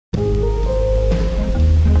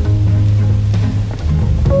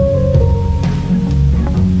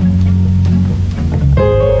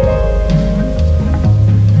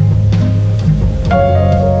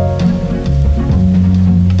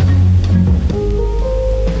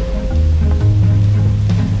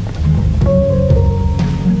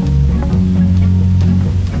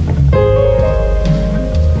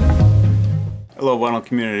vinyl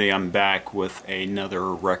community, I'm back with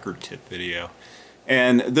another record tip video.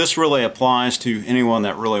 And this really applies to anyone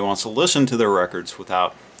that really wants to listen to their records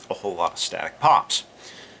without a whole lot of static pops.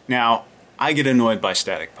 Now, I get annoyed by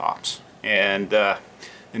static pops. And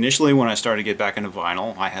initially when I started to get back into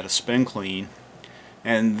vinyl, I had a spin clean.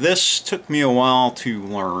 And this took me a while to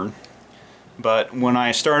learn. But when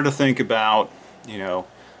I started to think about,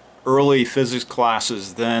 early physics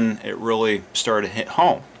classes, then it really started to hit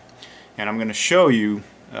home. And I'm going to show you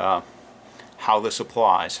how this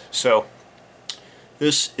applies. So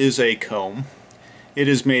this is a comb. It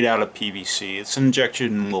is made out of PVC. It's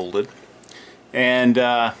injection molded. And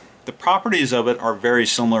the properties of it are very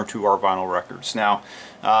similar to our vinyl records. Now,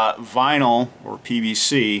 vinyl, or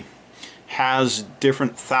PVC, has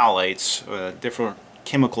different phthalates, different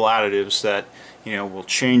chemical additives that will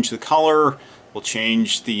change the color, will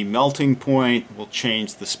change the melting point, will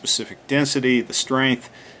change the specific density, the strength,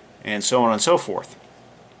 and so on and so forth.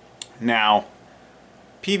 Now,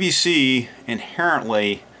 PVC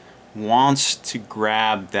inherently wants to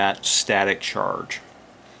grab that static charge,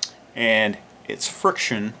 and it's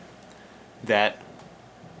friction that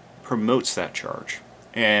promotes that charge.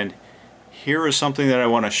 And here is something that I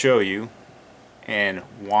want to show you, and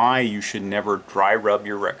why you should never dry rub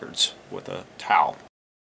your records with a towel.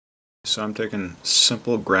 So I'm taking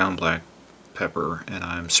simple ground black pepper and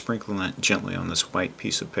I'm sprinkling it gently on this white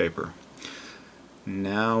piece of paper.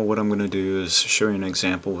 Now what I'm going to do is show you an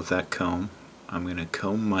example with that comb. I'm going to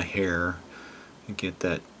comb my hair and get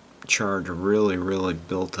that charge really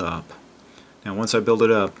built up. Now once I build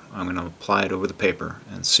it up, I'm going to apply it over the paper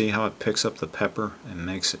and see how it picks up the pepper and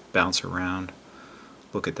makes it bounce around.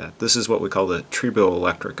 Look at that. This is what we call the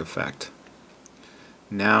triboelectric effect.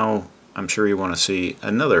 Now I'm sure you want to see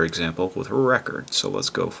another example with a record, so let's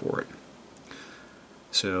go for it.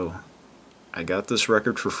 So I got this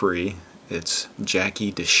record for free. It's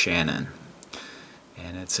Jackie DeShannon,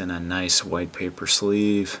 and it's in a nice white paper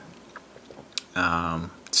sleeve.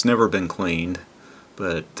 It's never been cleaned,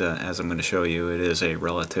 but as I'm going to show you, it is a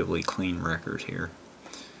relatively clean record here.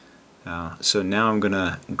 So now I'm going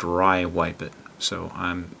to dry wipe it. So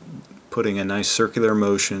I'm putting a nice circular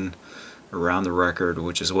motion around the record,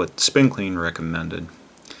 which is what Spin Clean recommended.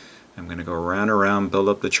 I'm going to go around, build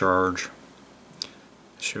up the charge,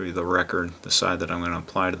 show you the record, the side that I'm going to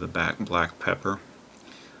apply to the black pepper.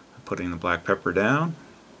 I'm putting the black pepper down,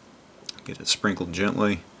 get it sprinkled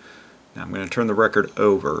gently. Now I'm going to turn the record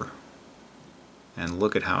over, and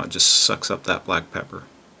look at how it just sucks up that black pepper.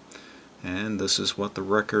 And this is what the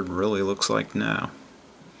record really looks like now.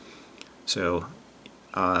 So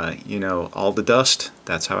all the dust,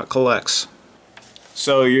 that's how it collects.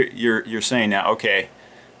 So you're saying now, okay,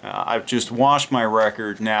 I've just washed my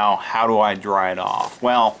record, now how do I dry it off?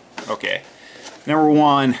 Well, okay, number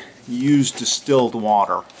one, use distilled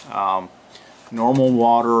water. Normal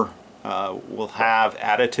water will have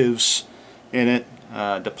additives in it,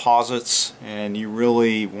 deposits, and you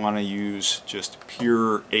really want to use just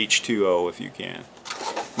pure H2O if you can.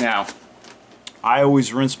 Now, I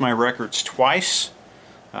always rinse my records twice.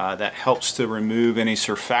 That helps to remove any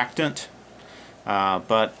surfactant.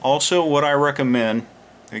 But also what I recommend,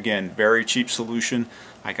 again, very cheap solution,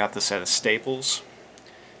 I got this at a Staples,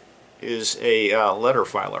 is a letter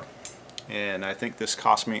filer. And I think this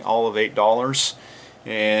cost me all of $8.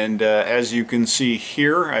 And as you can see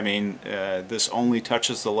here, I mean, this only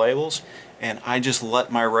touches the labels, and I just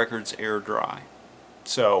let my records air dry.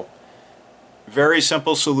 So, very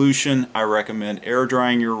simple solution. I recommend air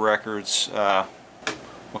drying your records.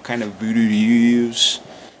 What kind of voodoo do you use?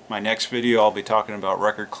 My next video I'll be talking about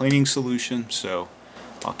record cleaning solution, so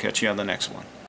I'll catch you on the next one.